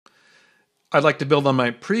I'd like to build on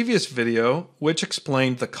my previous video, which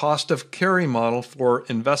explained the cost of carry model for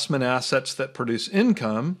investment assets that produce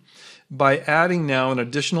income, by adding now an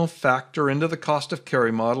additional factor into the cost of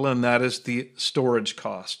carry model, and that is the storage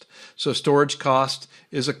cost. So storage cost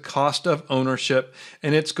is a cost of ownership,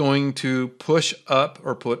 and it's going to push up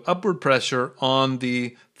or put upward pressure on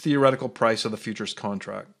the theoretical price of the futures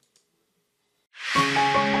contract.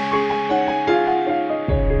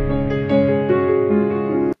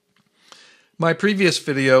 My previous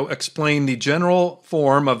video explained the general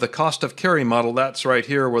form of the cost of carry model. That's right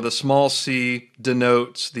here where the small c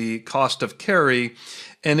denotes the cost of carry,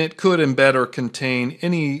 and it could embed or contain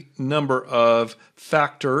any number of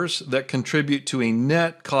factors that contribute to a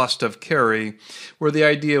net cost of carry, where the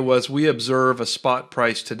idea was we observe a spot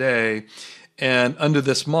price today, and under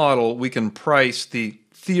this model we can price the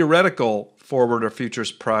theoretical forward or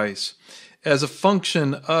futures price as a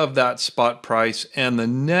function of that spot price and the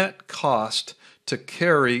net cost to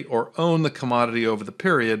carry or own the commodity over the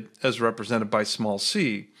period as represented by small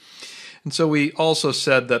c. And so we also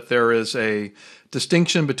said that there is a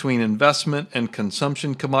distinction between investment and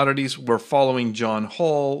consumption commodities. We're following John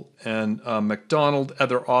Hall and MacDonald,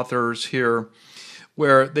 other authors here,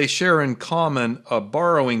 where they share in common a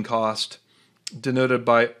borrowing cost denoted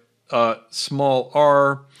by small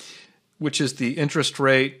r, which is the interest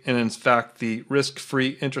rate, and in fact the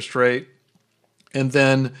risk-free interest rate. And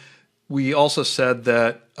then we also said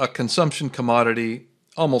that a consumption commodity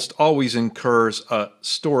almost always incurs a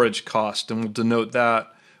storage cost, and we'll denote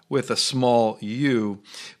that with a small u.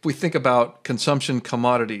 If we think about consumption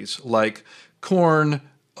commodities like corn,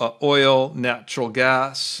 oil, natural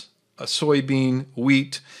gas, soybean,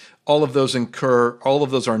 wheat, all of those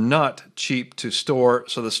are not cheap to store,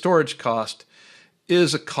 so the storage cost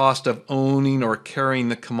is a cost of owning or carrying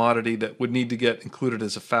the commodity that would need to get included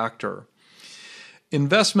as a factor.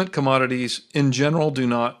 Investment commodities in general do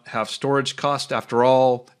not have storage cost. After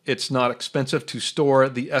all, it's not expensive to store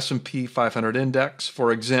the S&P 500 index,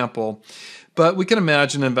 for example, but we can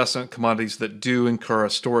imagine investment commodities that do incur a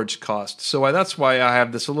storage cost. So that's why I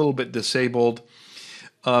have this a little bit disabled,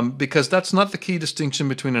 because that's not the key distinction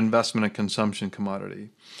between investment and consumption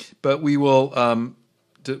commodity. But we will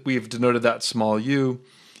we've denoted that small u.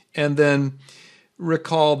 And then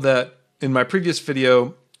recall that in my previous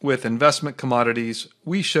video with investment commodities,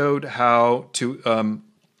 we showed how to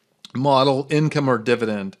model income or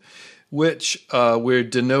dividend, which we're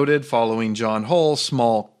denoted following John Hall,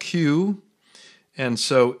 small q. And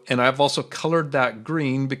I've also colored that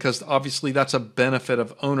green because obviously that's a benefit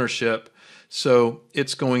of ownership. So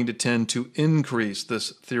it's going to tend to increase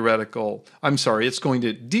this it's going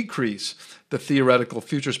to decrease the theoretical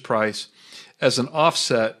futures price as an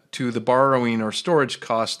offset to the borrowing or storage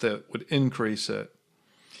cost that would increase it.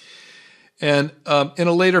 And in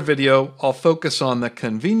a later video, I'll focus on the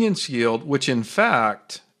convenience yield, which in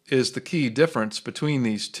fact is the key difference between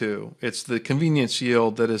these two. It's the convenience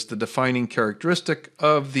yield that is the defining characteristic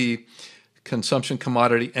of the consumption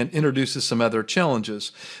commodity and introduces some other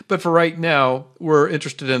challenges. But for right now, we're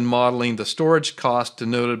interested in modeling the storage cost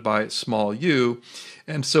denoted by small u.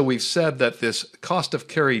 And so we've said that this cost of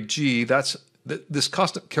carry G, this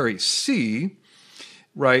cost of carry C,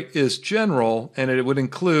 right, is general, and it would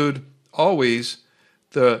include always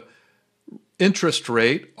the interest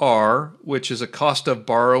rate R, which is a cost of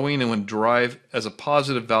borrowing and would drive as a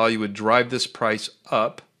positive value, would drive this price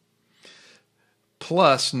up,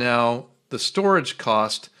 plus now the storage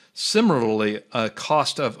cost, similarly a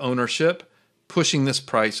cost of ownership, pushing this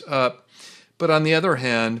price up. But on the other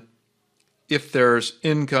hand, if there's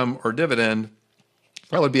income or dividend,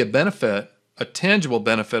 that would be a benefit, a tangible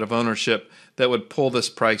benefit of ownership that would pull this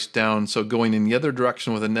price down, so going in the other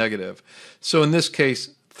direction with a negative. So in this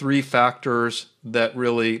case, three factors that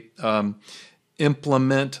really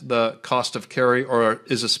implement the cost of carry, or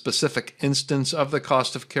is a specific instance of the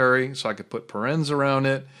cost of carry, so I could put parens around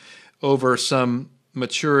it, over some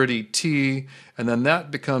maturity t, and then that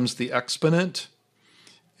becomes the exponent,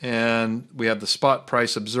 and we have the spot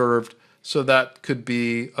price observed, so that could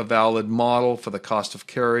be a valid model for the cost of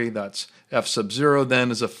carry. That's f sub 0 then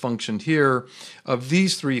is a function here of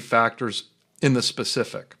these three factors in the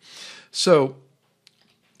specific. So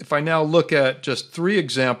if I now look at just three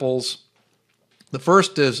examples, the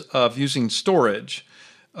first is of using storage.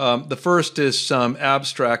 The first is some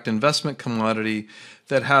abstract investment commodity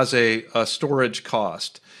that has a storage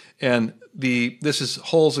cost. And this is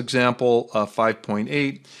Hull's example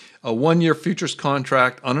 5.8, a one-year futures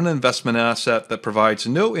contract on an investment asset that provides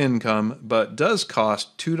no income but does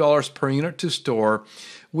cost $2 per unit to store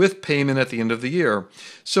with payment at the end of the year.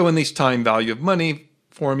 So in these time value of money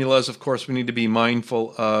formulas, of course, we need to be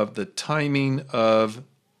mindful of the timing of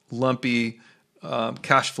lumpy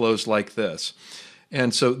cash flows like this.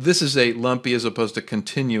 And so this is a lumpy as opposed to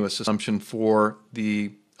continuous assumption for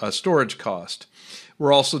the storage cost.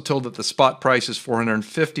 We're also told that the spot price is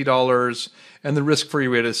 $450 and the risk-free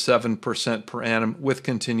rate is 7% per annum with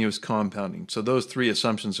continuous compounding. So those three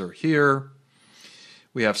assumptions are here.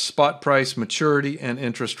 We have spot price, maturity, and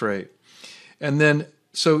interest rate. And then,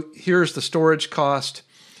 so here's the storage cost.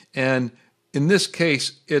 And in this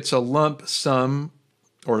case, it's a lump sum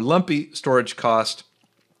or lumpy storage cost.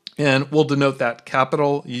 And we'll denote that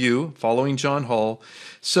capital U, following John Hall.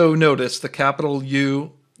 So notice the capital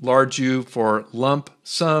U, large U for lump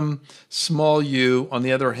sum, small u, on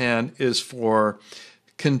the other hand, is for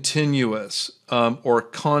continuous or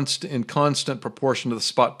in constant proportion to the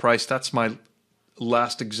spot price. That's my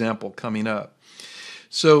last example coming up.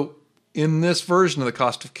 So in this version of the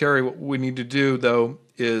cost of carry, what we need to do, though,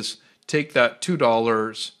 is take that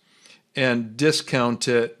 $2 and discount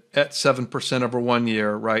it at 7% over 1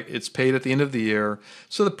 year, right? It's paid at the end of the year.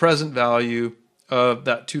 So the present value of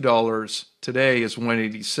that $2 today is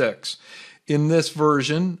 $186. In this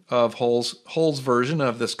version of Hull's version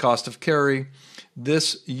of this cost of carry,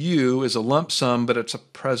 this U is a lump sum, but it's a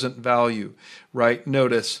present value, right?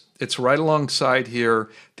 Notice it's right alongside here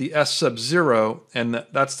the S sub 0, and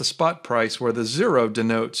that's the spot price, where the 0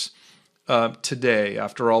 denotes today.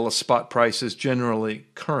 After all, the spot price is generally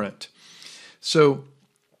current. So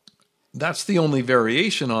that's the only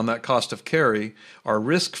variation on that cost of carry. Our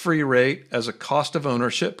risk-free rate as a cost of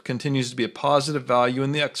ownership continues to be a positive value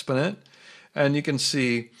in the exponent. And you can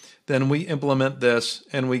see then we implement this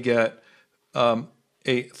and we get a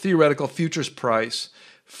theoretical futures price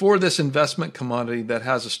for this investment commodity that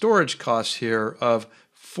has a storage cost here of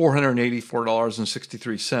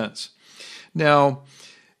 $484.63. Now,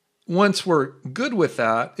 once we're good with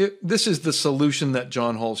that, this is the solution that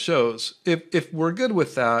John Hall shows. If we're good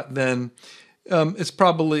with that, then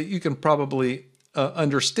you can probably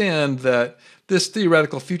understand that this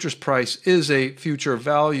theoretical futures price is a future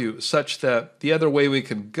value, such that the other way we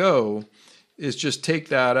could go is just take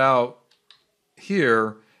that out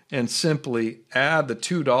here and simply add the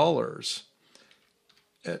 $2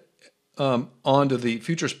 onto the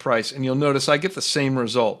futures price, and you'll notice I get the same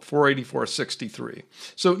result, 484.63.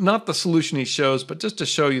 So not the solution he shows, but just to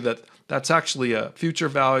show you that that's actually a future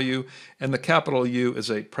value, and the capital U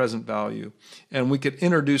is a present value. And we could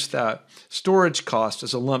introduce that storage cost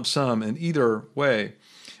as a lump sum in either way.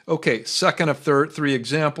 Okay, second of three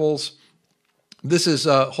examples. This is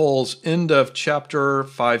Hull's end of chapter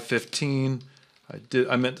 515.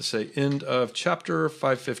 I meant to say end of chapter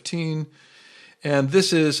 515. And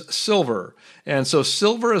this is silver. And so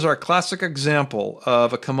silver is our classic example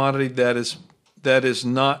of a commodity that is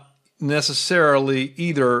not necessarily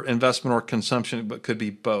either investment or consumption, but could be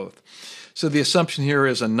both. So the assumption here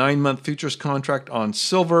is a 9-month futures contract on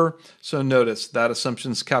silver. So notice that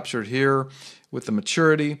assumption is captured here with the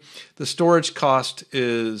maturity. The storage cost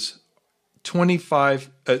is 24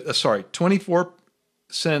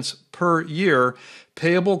 cents per year,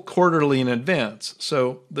 payable quarterly in advance.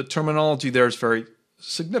 So the terminology there is very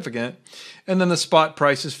significant. And then the spot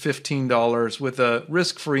price is $15 with a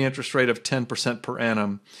risk-free interest rate of 10% per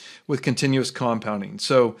annum with continuous compounding.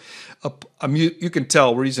 So you can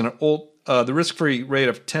tell we're using the risk-free rate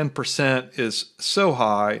of 10% is so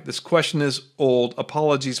high. This question is old.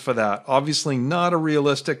 Apologies for that. Obviously not a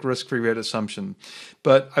realistic risk-free rate assumption,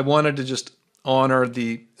 but I wanted to just honor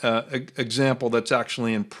the example that's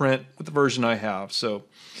actually in print with the version I have. So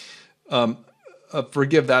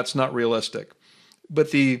forgive that's not realistic.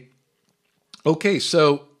 But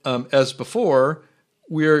as before,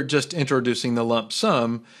 we're just introducing the lump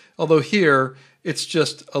sum, although here it's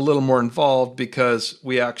just a little more involved because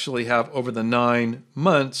we actually have over the 9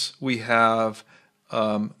 months, we have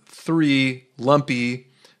 3 lumpy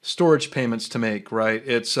storage payments to make, right?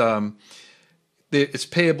 It's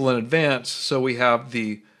payable in advance, so we have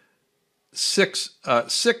the 6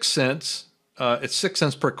 cents. It's 6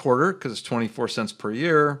 cents per quarter because it's 24 cents per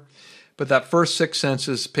year. But that first 6 cents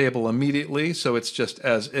is payable immediately, so it's just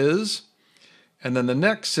as is. And then the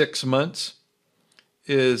next 6 months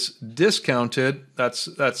is discounted. That's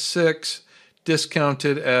 6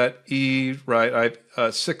 discounted at E, right?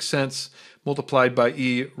 6 cents multiplied by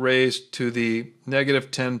E raised to the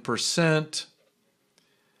negative 10%.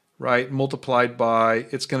 Right, multiplied by,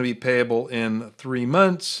 it's going to be payable in 3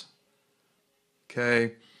 months,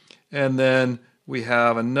 okay, and then we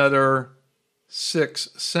have another 6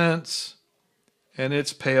 cents, and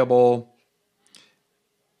it's payable,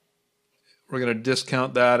 we're going to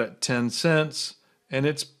discount that at 10 cents, and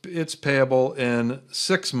it's payable in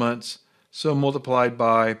 6 months. So multiplied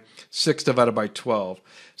by 6 divided by 12.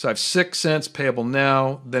 So I have 6 cents payable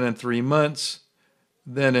now, then in 3 months,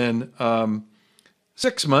 then in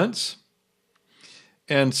 6 months.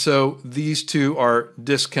 And so these two are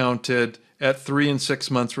discounted at 3 and 6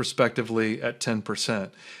 months respectively at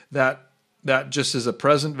 10%. That just is a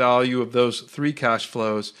present value of those three cash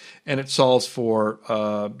flows, and it solves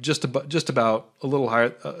for just about a little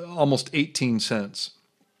higher, almost 18 cents.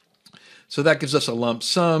 So that gives us a lump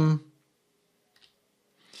sum.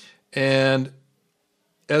 And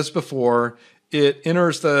as before, it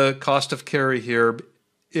enters the cost of carry here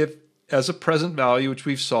if as a present value, which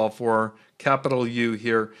we've solved for, capital U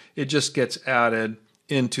here, it just gets added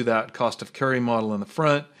into that cost of carry model in the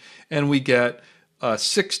front, and we get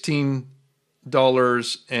 $16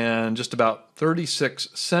 and just about 36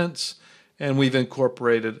 cents, and we've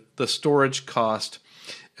incorporated the storage cost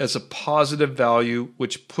as a positive value,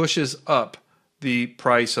 which pushes up the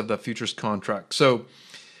price of the futures contract. So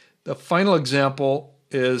the final example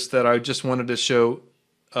is that I just wanted to show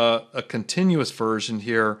a continuous version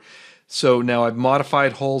here. So now I've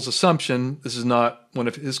modified Hull's assumption. This is not one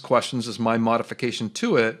of his questions, this is my modification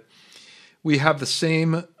to it. We have the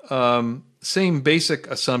same basic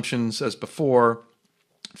assumptions as before.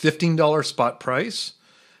 $15 spot price,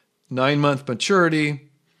 9-month maturity,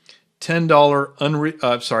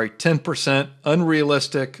 10%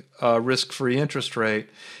 unrealistic risk-free interest rate.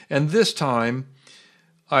 And this time,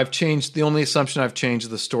 the only assumption I've changed is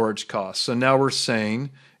the storage costs. So now we're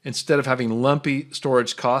saying, instead of having lumpy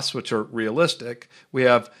storage costs, which are realistic, we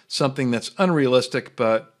have something that's unrealistic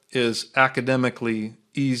but is academically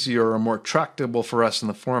easier or more tractable for us in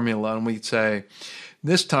the formula. And we'd say,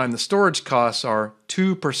 this time the storage costs are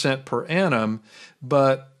 2% per annum,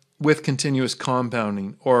 but with continuous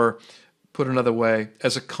compounding, or put another way,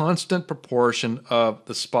 as a constant proportion of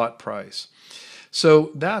the spot price.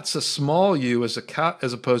 So that's a small u as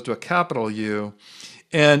opposed to a capital U.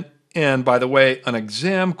 And by the way, on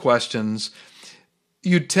exam questions,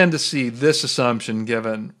 you'd tend to see this assumption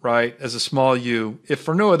given, right, as a small u, if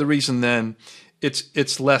for no other reason than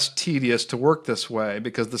it's less tedious to work this way,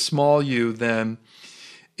 because the small u then,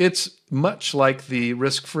 it's much like the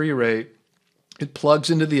risk-free rate. It plugs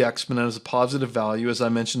into the exponent as a positive value, as I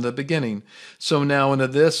mentioned at the beginning. So now into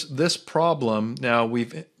this problem, now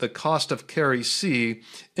the cost of carry C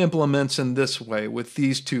implements in this way with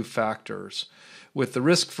these two factors, with the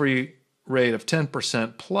risk-free rate of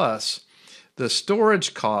 10% plus the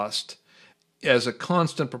storage cost as a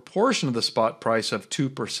constant proportion of the spot price of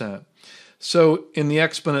 2%. So in the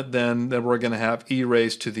exponent then we're going to have e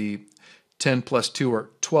raised to the 10 plus 2, or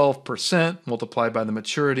 12%, multiplied by the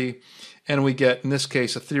maturity. And we get, in this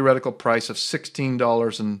case, a theoretical price of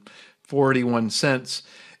 $16.41.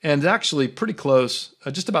 And actually pretty close,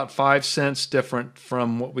 just about 5 cents different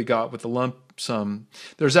from what we got with the lump sum.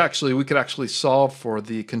 We could actually solve for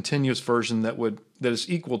the continuous version that is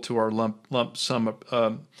equal to our lump sum,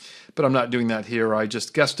 but I'm not doing that here. I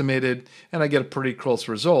just guesstimated, and I get a pretty close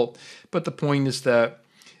result. But the point is that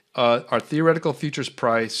our theoretical futures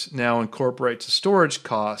price now incorporates a storage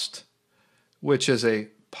cost, which is a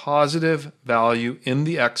positive value in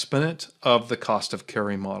the exponent of the cost of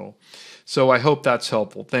carry model. So I hope that's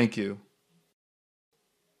helpful. Thank you.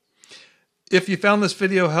 If you found this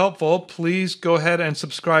video helpful, please go ahead and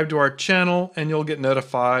subscribe to our channel, and you'll get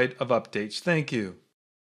notified of updates. Thank you.